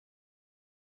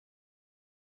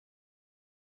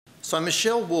So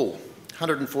Michell Wool,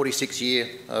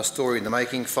 146-year story in the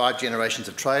making, 5 generations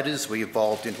of traders. We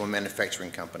evolved into a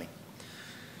manufacturing company.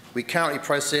 We currently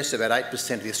process about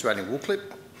 8% of the Australian wool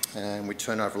clip, and we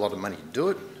turn over a lot of money to do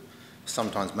it,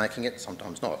 sometimes making it,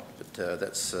 sometimes not, but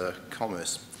that's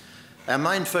commerce. Our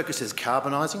main focus is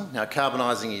carbonising. Now,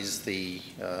 carbonising is the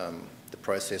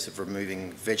process of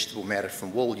removing vegetable matter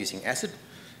from wool using acid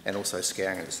and also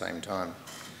scouring at the same time.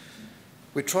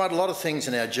 We've tried a lot of things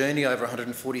in our journey over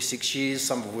 146 years.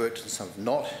 Some have worked and some have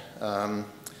not. And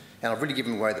I've really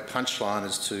given away the punchline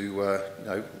as to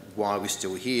why we're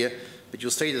still here. But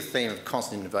you'll see the theme of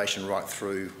constant innovation right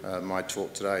through my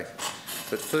talk today.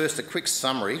 But first, a quick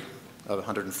summary of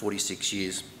 146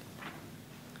 years.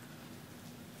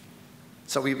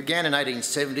 So we began in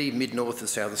 1870, mid-north of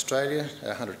South Australia,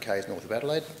 100 k's north of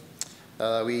Adelaide.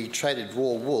 We traded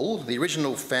raw wool. The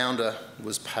original founder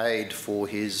was paid for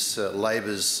his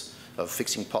labours of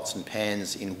fixing pots and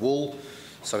pans in wool,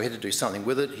 so he had to do something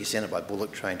with it. He sent it by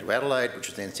bullock train to Adelaide, which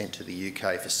was then sent to the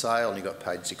UK for sale, and he got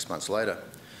paid 6 months later.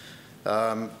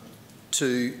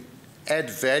 To add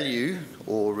value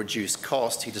or reduce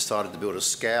cost, he decided to build a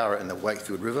scour in the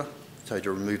Wakefield River, so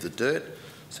to remove the dirt,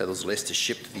 so there was less to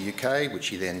ship to the UK, which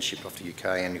he then shipped off to the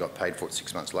UK, and he got paid for it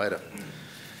 6 months later.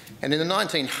 And in the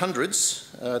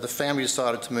 1900s, the family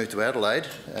decided to move to Adelaide,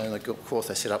 and of course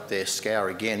they set up their scour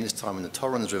again, this time in the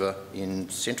Torrens River in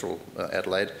central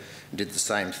Adelaide, and did the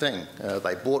same thing.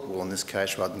 They bought wool in this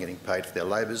case rather than getting paid for their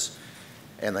labours,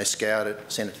 and they scoured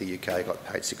it, sent it to the UK, got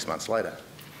paid 6 months later.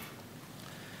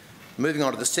 Moving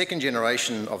on to the second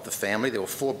generation of the family, there were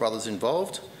 4 brothers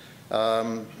involved.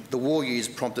 The war years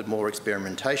prompted more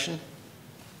experimentation.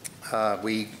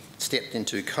 We stepped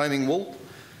into combing wool.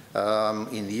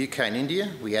 In the UK and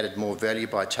India, we added more value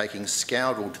by taking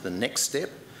scoured wool to the next step.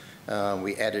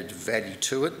 We added value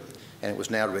to it, and it was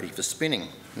now ready for spinning.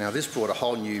 Now, this brought a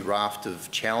whole new raft of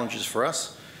challenges for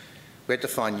us. We had to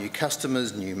find new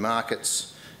customers, new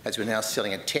markets, as we're now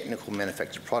selling a technical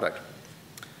manufactured product.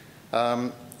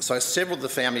 So several of the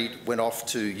family went off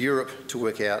to Europe to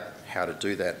work out how to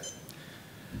do that.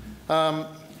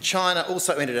 China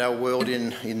also entered our world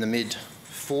in the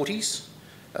mid-40s.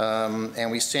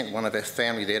 And we sent one of our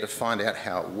family there to find out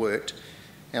how it worked.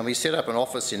 And we set up an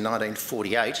office in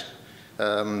 1948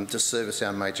 to service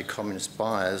our major communist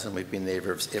buyers, and we've been there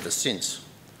ever since.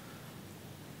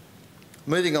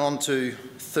 Moving on to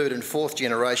 3rd and 4th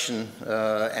generation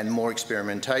and more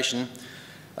experimentation,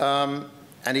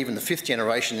 and even the 5th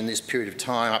generation in this period of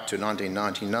time up to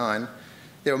 1999,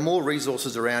 there are more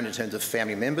resources around in terms of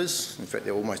family members. In fact,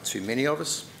 there are almost too many of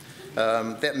us.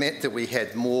 That meant that we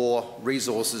had more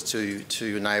resources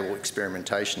to enable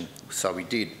experimentation, so we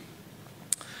did.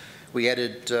 We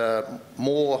added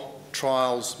more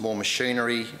trials, more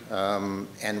machinery,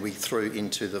 and we threw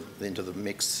into the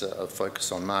mix a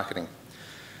focus on marketing.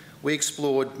 We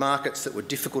explored markets that were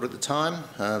difficult at the time.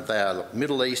 They are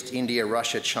Middle East, India,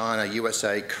 Russia, China,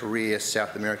 USA, Korea,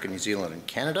 South America, New Zealand and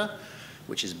Canada,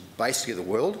 which is basically the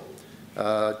world.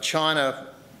 China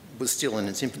was still in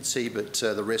its infancy, but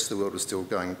the rest of the world was still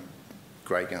going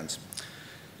great guns.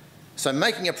 So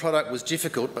making a product was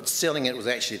difficult, but selling it was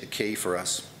actually the key for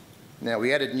us. Now,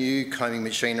 we added new combing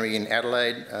machinery in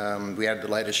Adelaide. We added the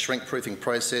latest shrink-proofing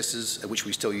processes, which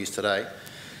we still use today.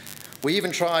 We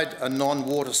even tried a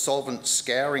non-water solvent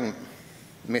scouring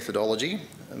methodology,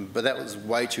 but that was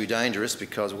way too dangerous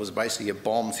because it was basically a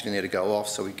bomb sitting there to go off,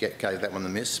 so we gave that one a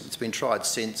miss. It's been tried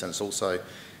since, and it's also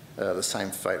the same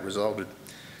fate resulted.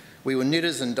 We were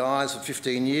knitters and dyers for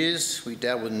 15 years. We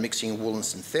dabbled in mixing wool and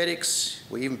synthetics.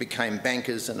 We even became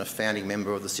bankers and a founding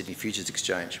member of the Sydney Futures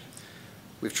Exchange.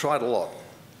 We've tried a lot.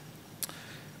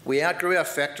 We outgrew our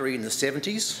factory in the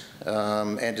 70s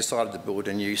and decided to build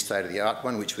a new state-of-the-art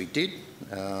one, which we did,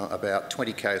 about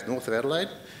 20 k's north of Adelaide.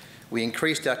 We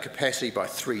increased our capacity by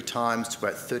 3 times to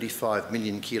about 35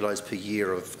 million kilos per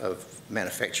year of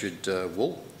manufactured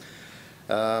wool.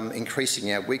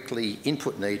 Increasing our weekly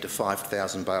input need to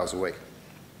 5,000 bales a week.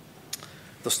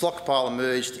 The stockpile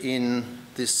emerged in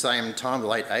this same time, the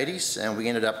late 80s, and we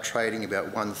ended up trading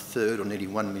about 1/3 or nearly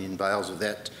 1 million bales of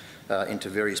that into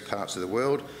various parts of the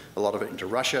world, a lot of it into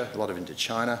Russia, a lot of it into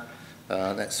China.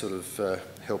 That sort of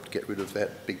helped get rid of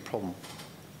that big problem.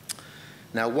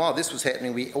 Now, while this was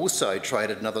happening, we also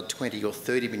traded another 20 or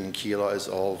 30 million kilos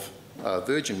of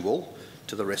virgin wool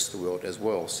to the rest of the world as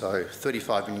well. So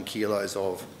 35 million kilos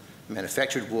of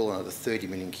manufactured wool and another 30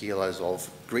 million kilos of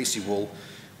greasy wool.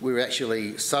 We were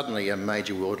actually suddenly a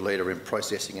major world leader in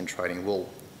processing and trading wool.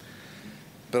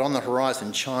 But on the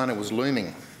horizon, China was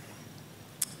looming.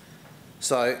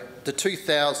 So the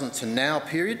 2000 to now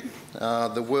period,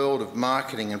 the world of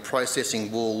marketing and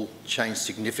processing wool changed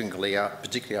significantly,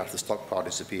 particularly after the stockpile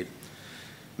disappeared.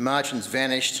 Margins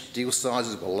vanished, deal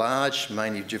sizes were large,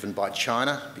 mainly driven by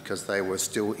China because they were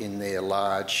still in their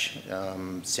large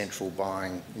central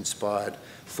buying inspired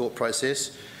thought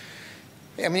process.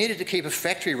 And we needed to keep a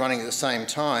factory running at the same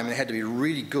time, and it had to be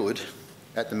really good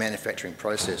at the manufacturing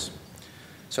process.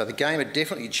 So the game had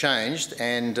definitely changed,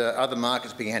 and other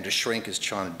markets began to shrink as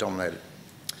China dominated.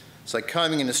 So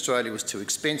combing in Australia was too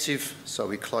expensive, so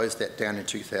we closed that down in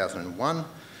 2001.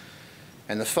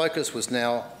 And the focus was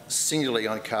now singularly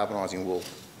on carbonising wool,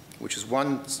 which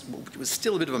was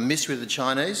still a bit of a mystery to the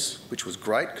Chinese, which was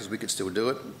great because we could still do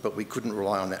it, but we couldn't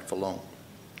rely on that for long.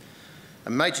 A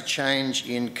major change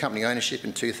in company ownership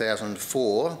in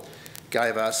 2004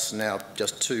 gave us, now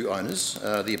just 2 owners,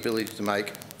 the ability to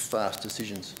make fast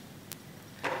decisions.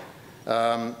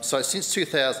 So since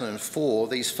 2004,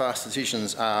 these fast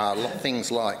decisions are things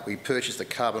like we purchased a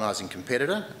carbonising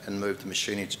competitor and moved the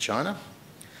machinery to China,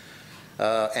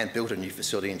 and built a new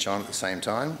facility in China at the same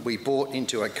time. We bought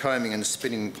into a combing and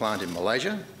spinning plant in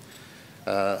Malaysia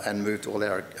and moved all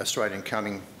our Australian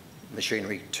combing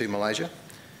machinery to Malaysia.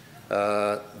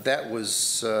 That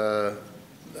was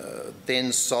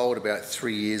then sold about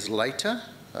 3 years later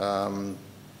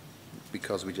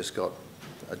because we just got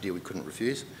a deal we couldn't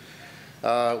refuse.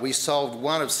 We solved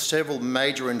one of several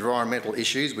major environmental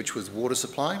issues, which was water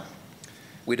supply.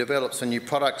 We developed some new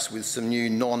products with some new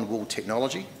non-wool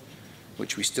technology,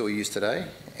 which we still use today,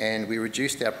 and we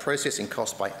reduced our processing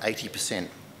costs by 80%,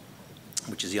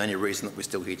 which is the only reason that we're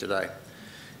still here today.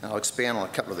 And I'll expand on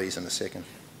a couple of these in a second.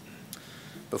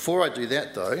 Before I do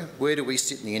that though, where do we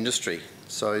sit in the industry?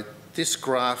 So this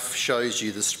graph shows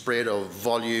you the spread of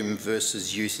volume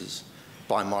versus uses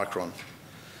by micron.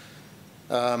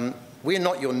 We're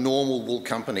not your normal wool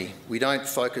company. We don't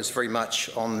focus very much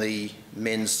on the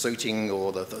men's suiting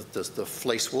or the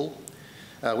fleece wool.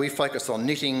 We focus on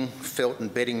knitting, felt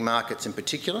and bedding markets in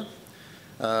particular.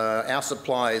 Our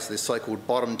supply is the so-called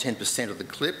bottom 10% of the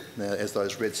clip, as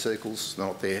those red circles,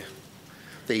 not there.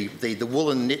 The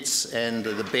woolen knits and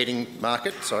the bedding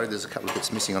market, sorry, there's a couple of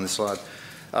bits missing on this slide.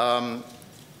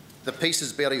 The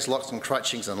pieces, bellies, locks and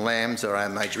crutchings and lambs are our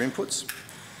major inputs.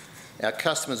 Our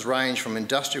customers range from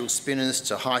industrial spinners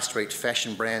to high street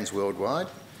fashion brands worldwide,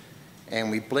 and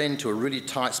we blend to a really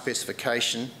tight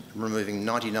specification, removing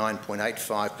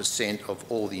 99.85%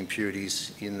 of all the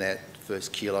impurities in that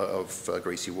first kilo of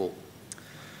greasy wool.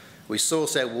 We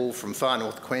source our wool from far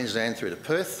north Queensland through to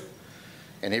Perth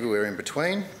and everywhere in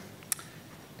between.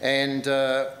 And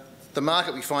the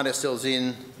market we find ourselves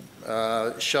in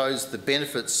shows the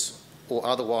benefits or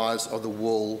otherwise of the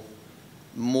wool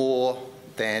more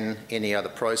than any other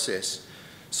process.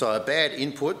 So a bad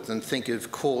input, then think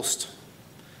of coarse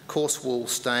wool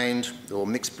stained or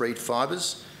mixed breed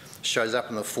fibres, shows up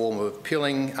in the form of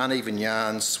pilling, uneven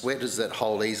yarns, sweaters that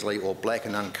hold easily, or black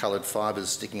and uncoloured fibres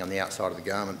sticking on the outside of the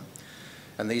garment.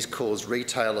 And these cause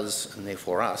retailers, and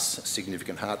therefore us,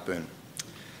 significant heartburn.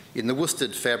 In the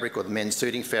worsted fabric or the men's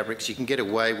suiting fabrics, you can get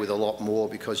away with a lot more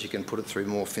because you can put it through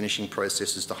more finishing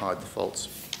processes to hide the faults.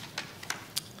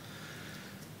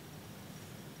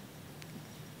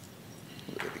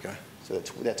 There we go. So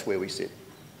that's where we sit.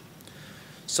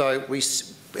 So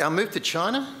our move to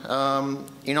China,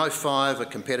 in 2005 a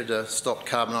competitor stopped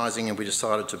carbonising and we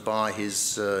decided to buy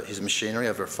his machinery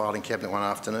over a filing cabinet one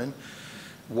afternoon.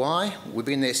 Why? We've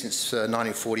been there since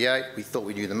 1948. We thought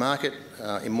we knew the market,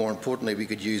 and more importantly we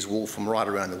could use wool from right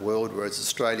around the world, whereas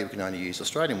Australia we can only use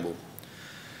Australian wool.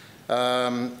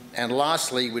 And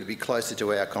lastly, we'd be closer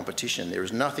to our competition. There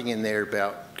is nothing in there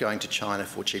about going to China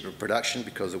for cheaper production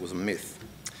because it was a myth.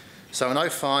 So in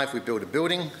 2005 we built a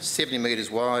building, 70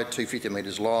 metres wide, 250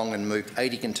 metres long, and moved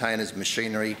 80 containers of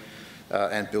machinery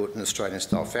and built an Australian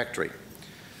style factory.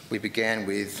 We began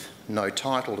with no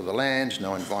title to the land,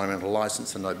 no environmental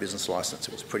licence and no business licence.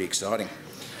 It was pretty exciting.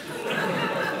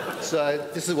 So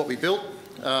this is what we built.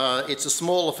 It's a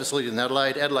smaller facility than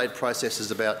Adelaide. Adelaide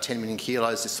processes about 10 million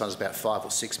kilos, this one's about 5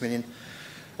 or 6 million.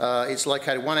 It's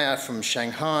located 1 hour from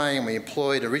Shanghai, and we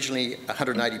employed originally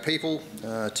 180 people,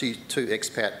 two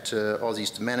expat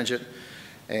Aussies to manage it,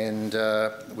 and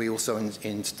we also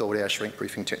installed our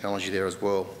shrink-proofing technology there as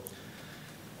well.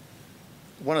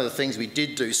 One of the things we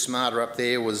did do smarter up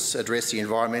there was address the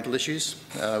environmental issues.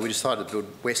 We decided to build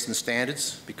Western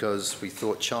standards because we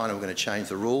thought China were going to change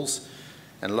the rules,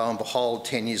 and lo and behold,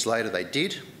 10 years later they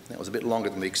did. That was a bit longer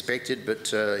than we expected,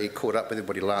 but it caught up with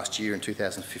everybody last year in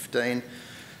 2015.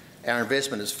 Our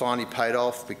investment has finally paid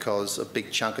off because a big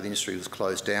chunk of the industry was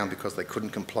closed down because they couldn't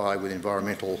comply with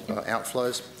environmental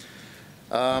outflows.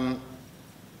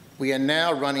 We are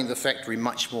now running the factory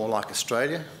much more like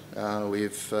Australia.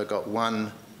 We've got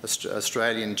one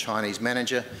Australian-Chinese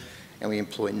manager, and we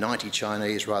employ 90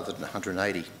 Chinese rather than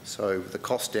 180. So the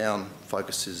cost down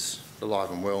focus is alive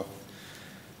and well.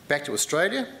 Back to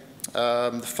Australia,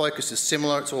 the focus is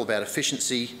similar. It's all about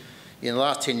efficiency. In the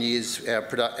last 10 years, our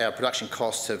production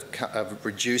costs have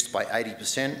reduced by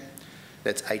 80%.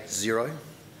 That's 80.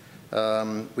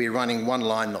 We're running one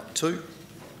line, not two,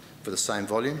 for the same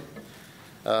volume.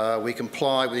 We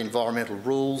comply with environmental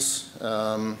rules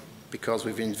because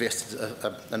we've invested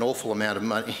an awful amount of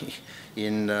money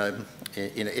in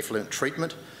effluent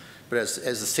treatment. But as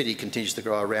the city continues to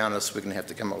grow around us, we're going to have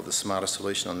to come up with a smarter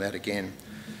solution on that again.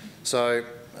 So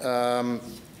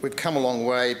we've come a long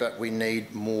way, but we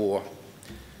need more.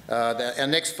 Our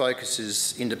next focus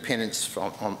is independence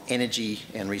on energy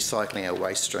and recycling our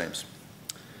waste streams.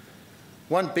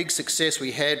 One big success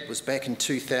we had was back in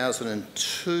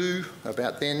 2002.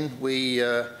 About then, we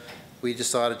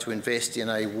decided to invest in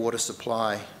a water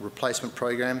supply replacement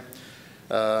program,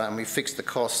 and we fixed the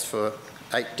costs for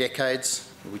 8 decades.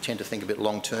 We tend to think a bit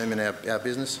long-term in our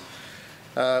business.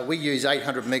 We use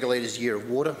 800 megalitres a year of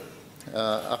water.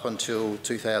 Up until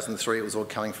 2003, it was all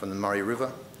coming from the Murray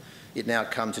River. It now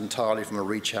comes entirely from a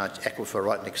recharge aquifer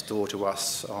right next door to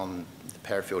us on the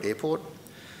Parafield Airport.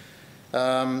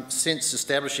 Since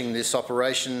establishing this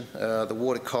operation, the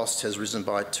water cost has risen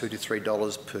by $2 to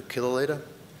 $3 per kilolitre.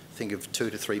 Think of $2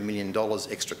 to $3 million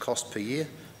extra cost per year,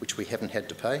 which we haven't had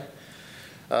to pay.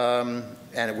 And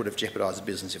it would have jeopardised the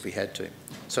business if we had to.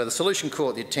 So the solution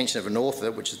caught the attention of an author,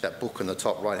 which is that book in the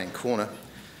top right-hand corner.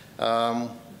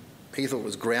 He thought it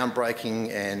was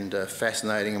groundbreaking and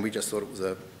fascinating, and we just thought it was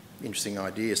an interesting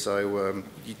idea. So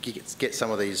you get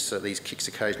some of these kicks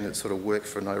occasionally that sort of work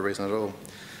for no reason at all.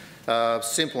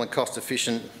 Simple and cost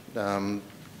efficient,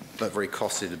 but very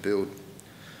costly to build.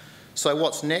 So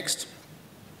what's next?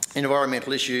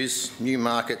 Environmental issues, new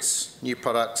markets, new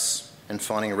products, and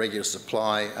finding a regular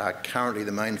supply are currently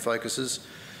the main focuses.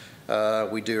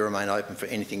 We do remain open for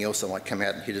anything else that might come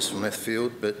out and hit us from left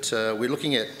field, but we're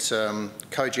looking at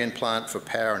cogen plant for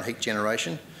power and heat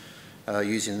generation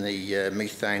using the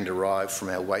methane derived from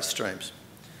our waste streams.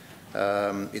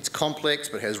 It's complex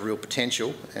but has real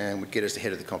potential and would get us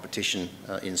ahead of the competition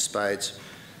in spades,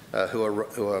 who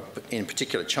are, in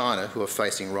particular China, who are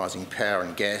facing rising power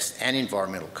and gas and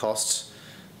environmental costs,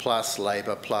 plus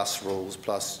labour, plus rules,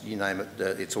 plus you name it,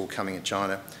 it's all coming at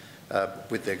China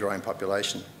with their growing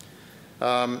population.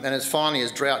 And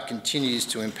as drought continues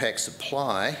to impact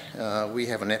supply, we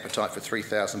have an appetite for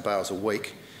 3,000 bales a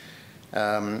week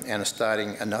and are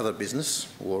starting another business,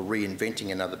 or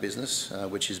reinventing another business,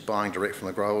 which is buying direct from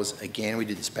the growers. Again, we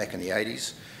did this back in the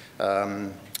 80s,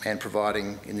 and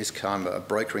providing, in this time, a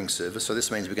brokering service. So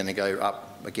this means we're going to go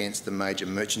up against the major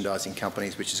merchandising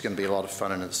companies, which is going to be a lot of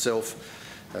fun in itself.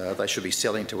 They should be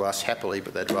selling to us happily,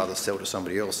 but they'd rather sell to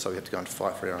somebody else, so we have to go and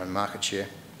fight for our own market share.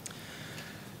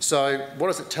 So what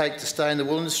does it take to stay in the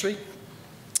wool industry?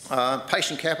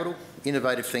 Patient capital,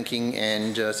 innovative thinking,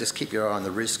 and just keep your eye on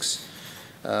the risks.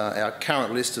 Our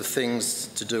current list of things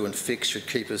to do and fix should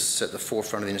keep us at the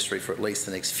forefront of the industry for at least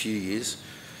the next few years.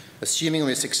 Assuming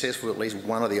we're successful with at least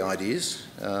one of the ideas,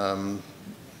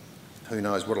 who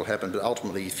knows what will happen, but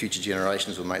ultimately future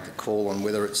generations will make the call on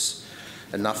whether it's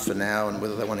enough for now and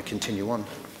whether they want to continue on.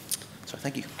 So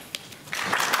thank you.